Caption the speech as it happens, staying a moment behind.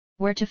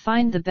Where to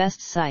find the best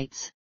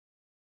sites.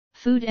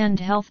 Food and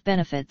health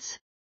benefits.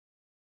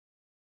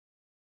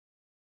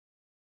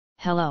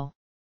 Hello.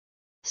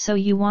 So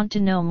you want to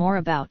know more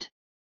about: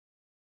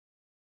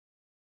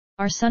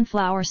 are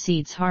sunflower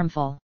seeds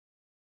harmful?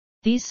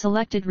 These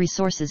selected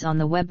resources on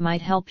the web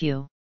might help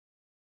you.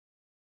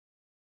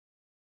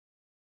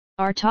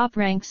 Our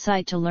top-ranked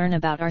site to learn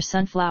about are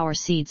sunflower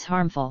seeds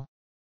harmful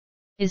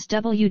is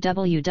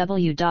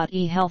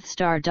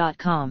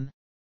www.ehealthstar.com.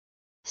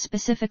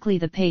 Specifically,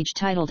 the page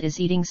titled is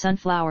Eating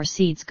Sunflower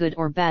Seeds Good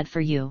or Bad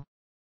for You?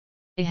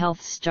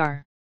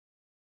 eHealthStar.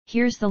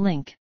 Here's the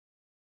link.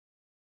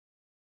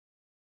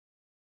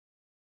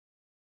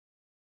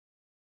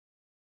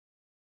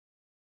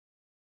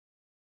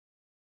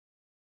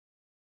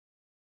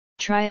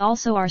 Try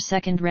also our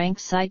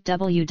second-ranked site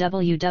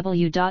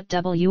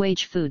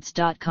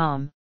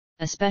www.whfoods.com,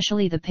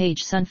 especially the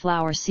page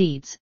Sunflower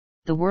Seeds,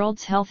 the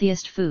world's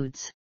healthiest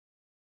foods.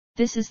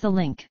 This is the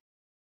link.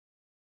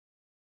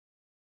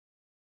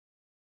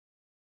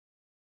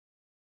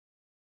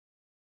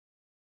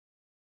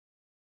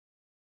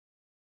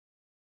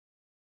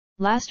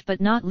 Last but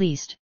not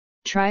least,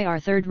 try our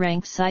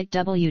third-ranked site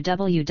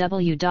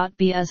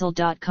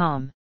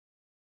www.buzzle.com.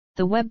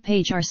 The web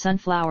page Are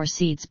Sunflower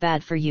Seeds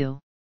Bad for You?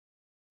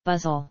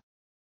 Buzzle.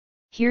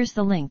 Here's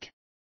the link.